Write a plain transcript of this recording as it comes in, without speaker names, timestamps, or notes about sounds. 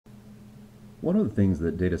One of the things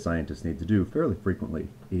that data scientists need to do fairly frequently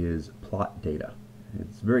is plot data.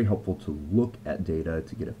 It's very helpful to look at data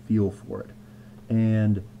to get a feel for it.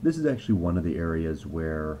 And this is actually one of the areas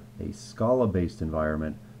where a Scala-based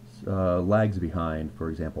environment lags behind,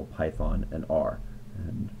 for example, Python and R.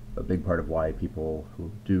 And a big part of why people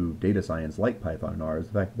who do data science like Python and R is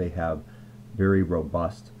the fact that they have very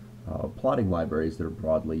robust plotting libraries that are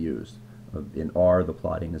broadly used. In R, the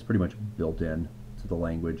plotting is pretty much built in to the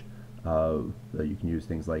language. You can use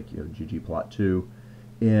things like ggplot2.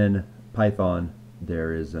 In Python,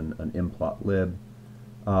 there is an mplot_lib.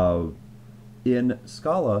 In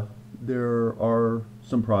Scala, there are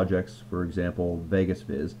some projects, for example,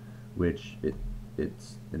 VegasViz, which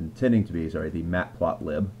it's intending to be, the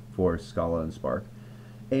matplotlib for Scala and Spark.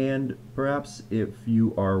 And perhaps if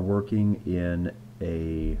you are working in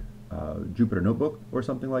a Jupyter notebook or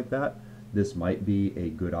something like that, this might be a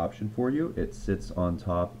good option for you. It sits on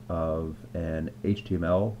top of an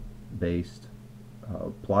HTML-based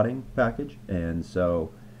plotting package, and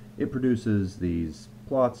so it produces these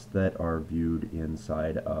plots that are viewed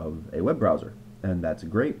inside of a web browser. And that's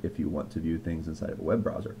great if you want to view things inside of a web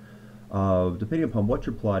browser. Depending upon what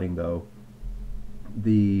you're plotting, though,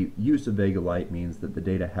 the use of VegaLite means that the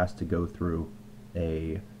data has to go through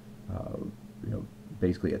a,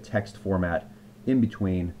 basically a text format in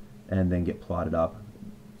between and then get plotted up.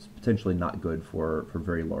 It's potentially not good for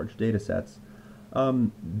very large data sets.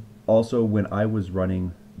 Also, when I was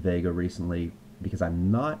running Vega recently, because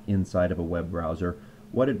I'm not inside of a web browser,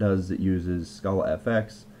 what it does is it uses Scala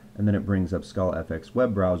FX, and then it brings up Scala FX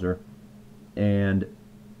web browser, and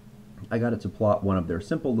I got it to plot one of their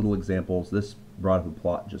simple little examples. This brought up a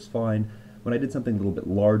plot just fine. When I did something a little bit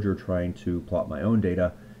larger trying to plot my own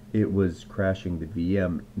data, it was crashing the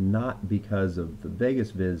VM, not because of the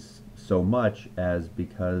VegasViz so much as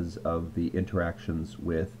because of the interactions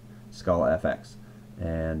with Scala FX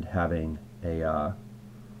and having a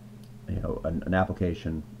an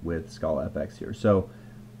application with Scala FX here. So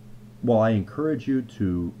while I encourage you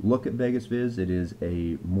to look at VegasViz, it is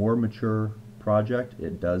a more mature project.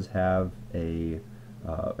 It does have an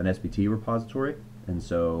SBT repository, and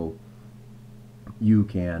so you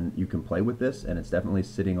can play with this, and it's definitely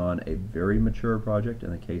sitting on a very mature project.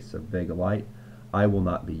 In the case of VegaLite, I will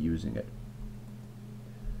not be using it.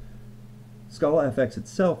 Scala FX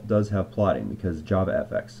itself does have plotting because Java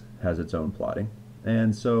FX has its own plotting.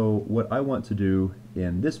 And so what I want to do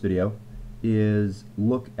in this video is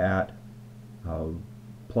look at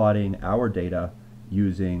plotting our data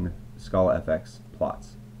using Scala FX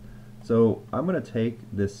plots. So I'm going to take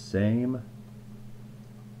this same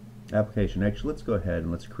application. Actually, let's go ahead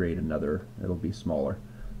and let's create another. It'll be smaller.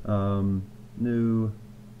 New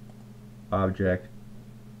object.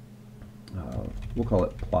 We'll call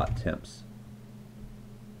it plot temps.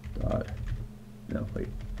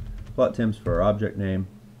 Plot temps for our object name.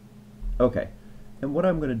 Okay, and what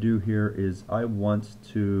I'm going to do here is I want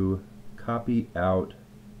to copy out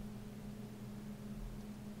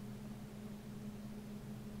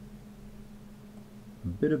a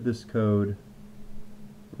bit of this code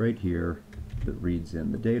right here that reads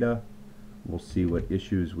in the data. We'll see what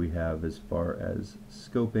issues we have as far as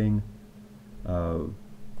scoping. I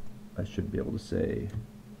should be able to say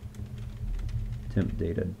temp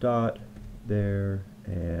data dot there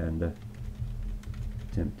and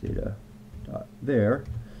temp data dot there,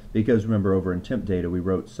 because remember, over in temp data we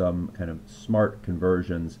wrote some kind of smart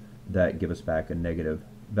conversions that give us back a negative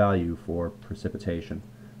value for precipitation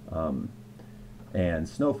and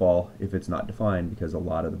snowfall if it's not defined, because a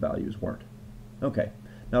lot of the values weren't. Okay,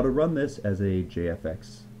 now to run this as a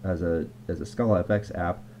JFX, as a Scala FX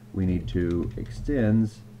app, we need to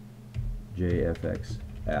extends JFX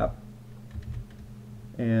app,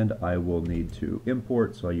 and I will need to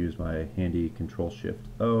import, so I use my handy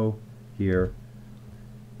Control-Shift-O here.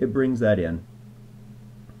 It brings that in,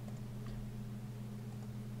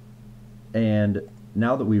 and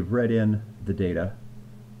now that we've read in the data,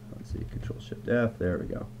 let's see, Control-Shift-F, there we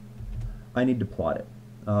go, I need to plot it.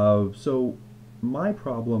 So my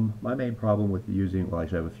main problem with using, well,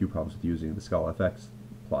 actually I have a few problems with using the Scala FX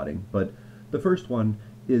plotting, but the first one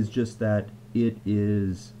is just that it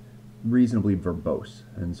is reasonably verbose,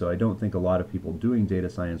 and so I don't think a lot of people doing data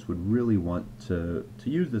science would really want to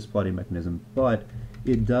use this plotting mechanism, but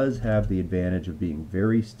it does have the advantage of being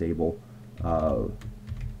very stable.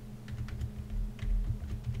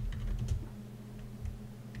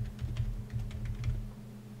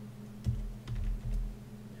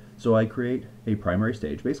 So I create a primary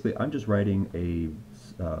stage. Basically, I'm just writing a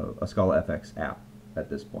Scala FX app at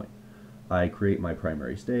this point. I create my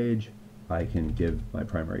primary stage. I can give my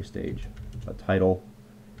primary stage a title,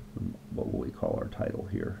 what will we call our title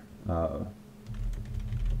here? About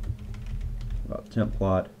temp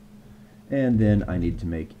plot. And then I need to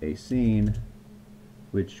make a scene,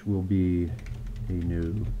 which will be a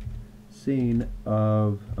new scene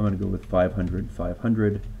of, I'm going to go with 500,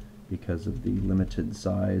 500 because of the limited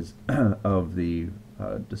size of the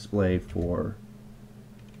display for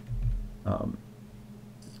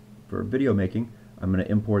video making. I'm going to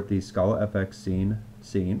import the Scala FX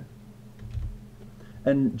scene.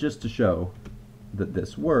 And just to show that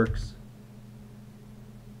this works,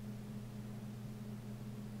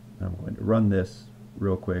 I'm going to run this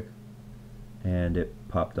real quick, and it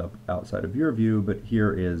popped up outside of your view, but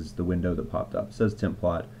here is the window that popped up. It says temp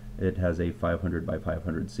plot. It has a 500 by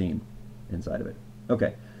 500 scene inside of it.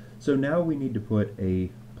 Okay, so now we need to put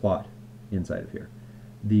a plot inside of here.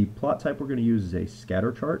 The plot type we're going to use is a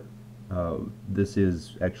scatter chart. This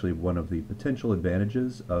is actually one of the potential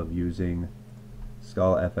advantages of using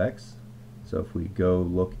Scala FX. So if we go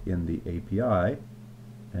look in the API,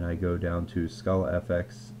 and I go down to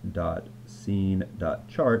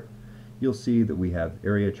scalafx.scene.chart, you'll see that we have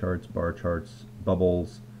area charts, bar charts,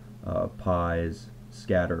 bubbles, pies,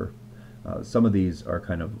 scatter. Some of these are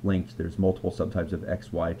kind of linked. There's multiple subtypes of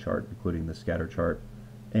XY chart, including the scatter chart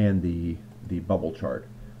and the bubble chart.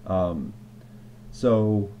 And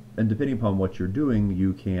depending upon what you're doing,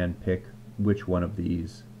 you can pick which one of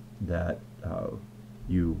these that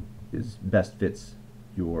best fits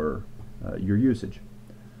your usage.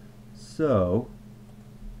 So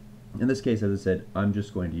in this case, as I said, I'm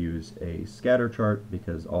just going to use a scatter chart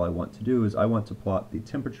because all I want to do is I want to plot the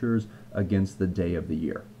temperatures against the day of the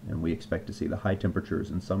year. And we expect to see the high temperatures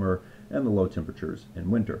in summer and the low temperatures in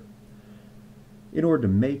winter. In order to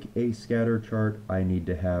make a scatter chart, I need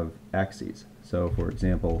to have axes. So for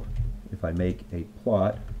example, if I make a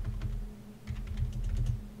plot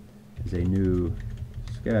as a new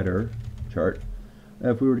scatter chart,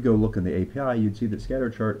 if we were to go look in the API, you'd see that scatter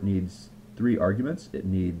chart needs 3 arguments. It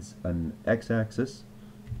needs an x-axis,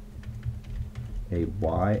 a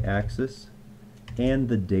y-axis, and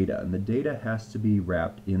the data. And the data has to be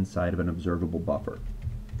wrapped inside of an observable buffer.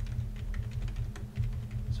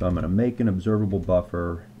 So I'm going to make an observable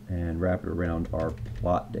buffer and wrap it around our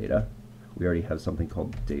plot data. We already have something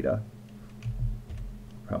called data.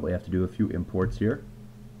 Probably have to do a few imports here.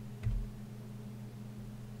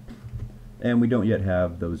 And we don't yet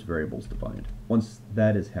have those variables defined. Once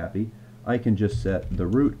that is happy, I can just set the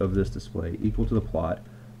root of this display equal to the plot.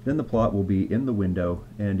 Then the plot will be in the window,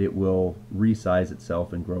 and it will resize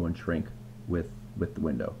itself and grow and shrink with the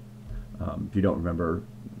window. If you don't remember,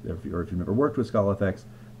 or if you've never worked with Scala FX,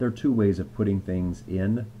 there are 2 ways of putting things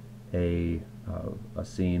in a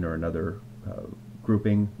scene or another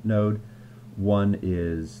grouping node. One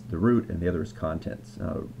is the root, and the other is contents.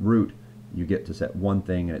 Root, you get to set one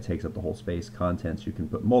thing and it takes up the whole space. Contents, you can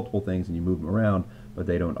put multiple things and you move them around, but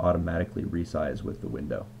they don't automatically resize with the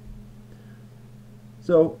window.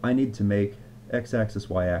 So I need to make x-axis,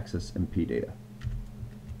 y-axis, and p-data.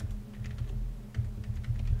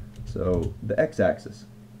 So the x-axis.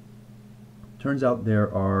 Turns out there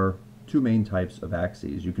are 2 main types of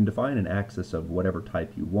axes. You can define an axis of whatever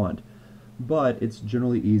type you want, but it's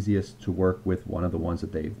generally easiest to work with one of the ones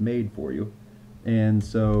that they've made for you. And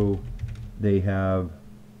so we have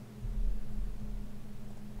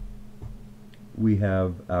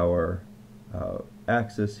our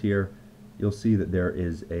axis here. You'll see that there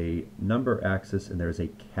is a number axis and there's a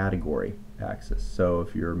category axis. So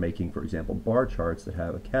if you're making, for example, bar charts that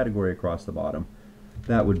have a category across the bottom,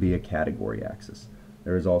 that would be a category axis.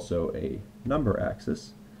 There is also a number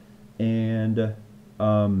axis, and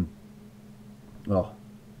well,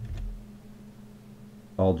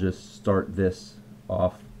 I'll just start this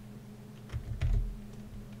off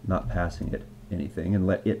not passing it anything and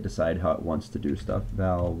let it decide how it wants to do stuff.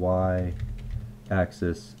 Val y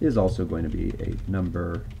axis is also going to be a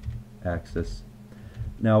number axis.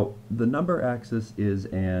 Now the number axis is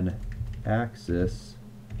an axis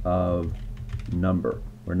of number,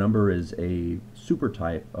 where number is a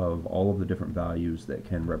supertype of all of the different values that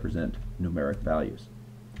can represent numeric values.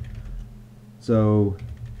 So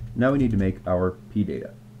now we need to make our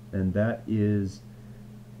p-data, and that is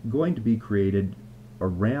going to be created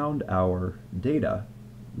around our data,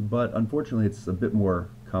 but unfortunately it's a bit more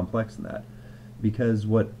complex than that, because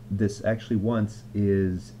what this actually wants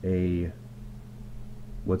is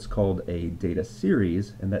what's called a data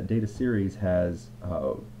series, and that data series has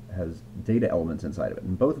data elements inside of it,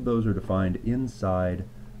 and both of those are defined inside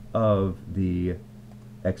of the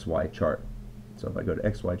XY chart. So if I go to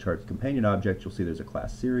XY chart's companion object, you'll see there's a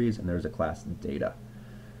class series and there's a class data.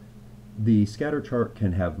 The scatter chart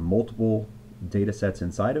can have multiple data sets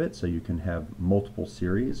inside of it, so you can have multiple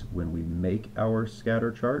series when we make our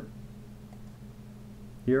scatter chart.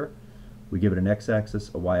 Here, we give it an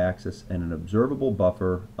x-axis, a y-axis, and an observable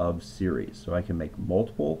buffer of series. So I can make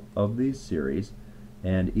multiple of these series,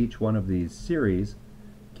 and each one of these series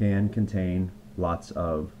can contain lots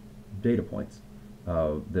of data points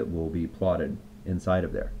that will be plotted inside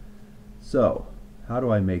of there. So, how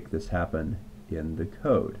do I make this happen in the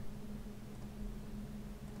code?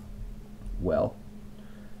 Well,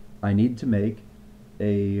 I need to make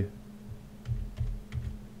a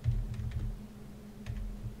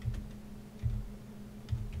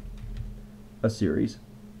series,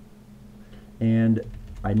 and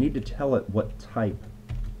I need to tell it what type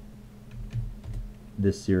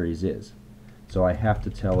this series is. So I have to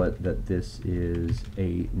tell it that this is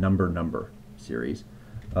a number series.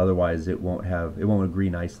 Otherwise it won't agree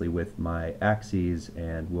nicely with my axes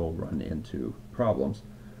and will run into problems.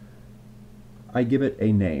 I give it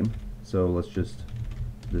a name, so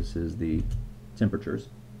this is the temperatures.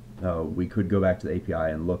 We could go back to the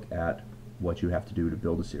API and look at what you have to do to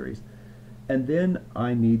build a series. And then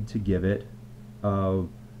I need to give it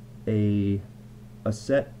a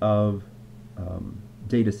set of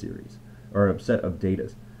data series, or a set of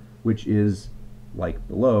datas, which is, like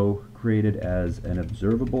below, created as an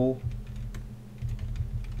observable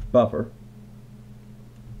buffer.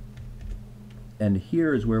 And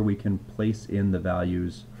here is where we can place in the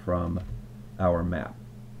values from our map.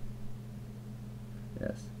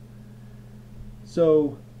 Yes.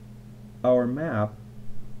 So our map,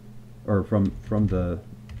 or from the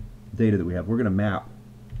data that we have, we're going to map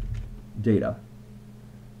data.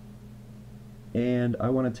 And I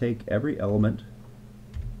want to take every element,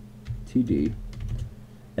 TD,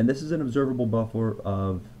 and this is an observable buffer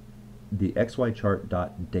of the XY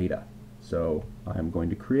chart.data. So I'm going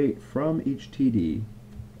to create from each TD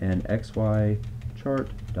an XY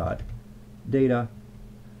chart.data.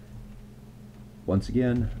 Once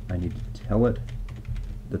again, I need to tell it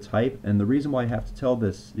the type, and the reason why I have to tell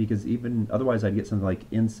this, because even otherwise I'd get something like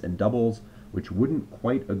ints and doubles, which wouldn't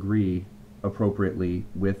quite agree appropriately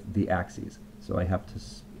with the axes. So I have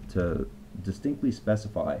to distinctly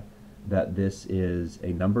specify that this is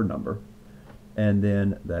a number, and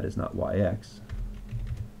then that is not YX.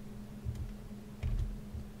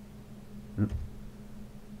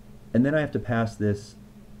 And then I have to pass this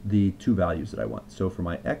the two values that I want. So for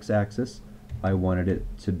my x-axis, I wanted it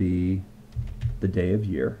to be the day of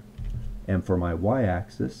year, and for my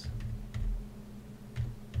y-axis,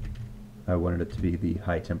 I wanted it to be the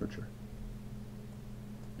high temperature.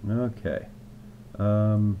 Okay.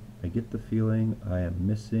 I get the feeling I am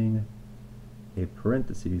missing a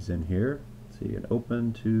parentheses in here. Let's see, an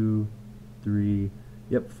open, 2, 3,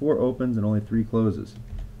 yep, 4 opens and only 3 closes.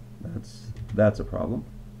 That's a problem.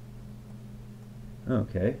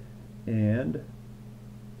 Okay, and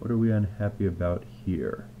what are we unhappy about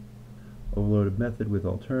here? Overloaded method with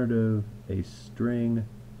alternative, a string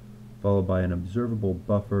followed by an observable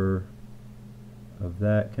buffer of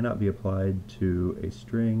that cannot be applied to a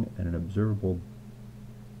string and an observable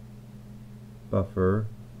buffer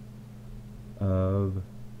of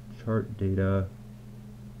chart data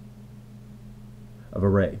of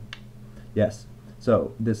array. Yes,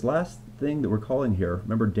 so this last thing that we're calling here,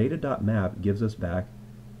 remember data.map gives us back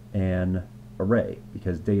an array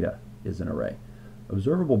because data is an array.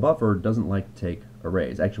 Observable buffer doesn't like to take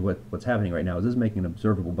arrays. Actually what's happening right now is this is making an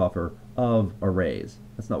observable buffer of arrays.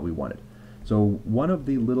 That's not what we wanted. So one of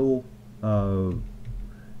the little kind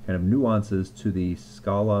of nuances to the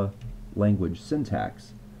Scala language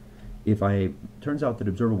syntax, turns out that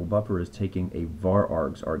observable buffer is taking a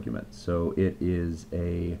var_args argument. So it is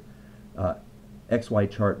a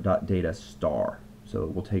xychart.data star. So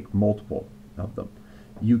it will take multiple of them.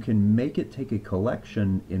 You can make it take a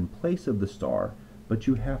collection in place of the star, but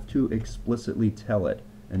you have to explicitly tell it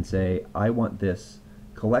and say, I want this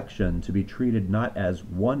collection to be treated not as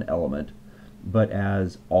one element, but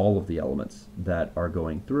as all of the elements that are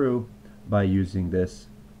going through by using this :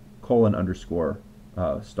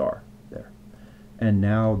 star there. And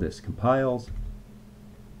now this compiles,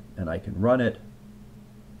 and I can run it.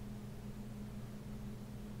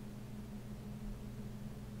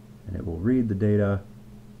 And it will read the data.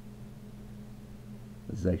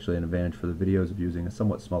 This is actually an advantage for the videos of using a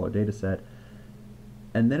somewhat smaller data set.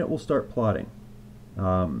 And then it will start plotting.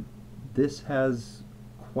 This has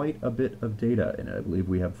quite a bit of data in it. I believe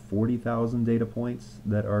we have 40,000 data points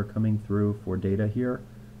that are coming through for data here.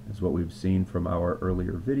 That's what we've seen from our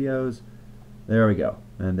earlier videos. There we go.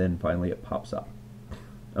 And then finally it pops up.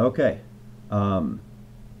 Okay.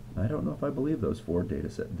 I don't know if I believe those 4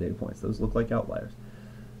 data points. Those look like outliers.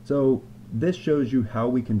 So this shows you how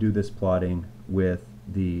we can do this plotting with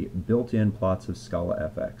the built-in plots of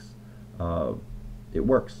Scala FX. It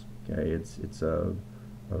works. Okay, it's a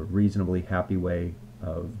reasonably happy way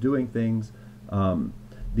of doing things.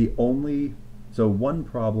 So one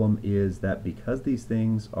problem is that because these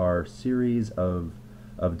things are series of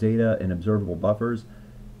data and observable buffers,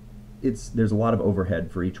 there's a lot of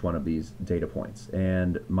overhead for each one of these data points.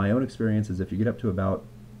 And my own experience is if you get up to about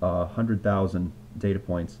 100,000 data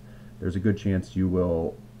points, there's a good chance you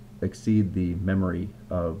will exceed the memory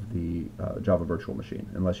of the Java virtual machine,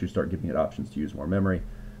 unless you start giving it options to use more memory.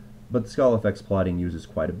 But the Scala FX plotting uses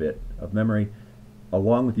quite a bit of memory.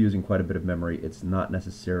 Along with using quite a bit of memory, it's not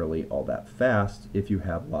necessarily all that fast if you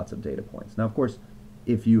have lots of data points. Now, of course,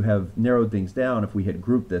 if you have narrowed things down, if we had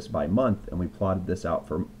grouped this by month and we plotted this out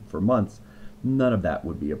for months, none of that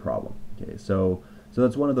would be a problem. Okay, so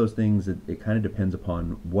that's one of those things that it kind of depends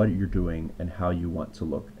upon what you're doing and how you want to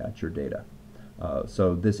look at your data.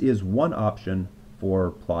 So this is one option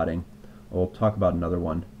for plotting. We'll talk about another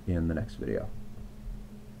one in the next video.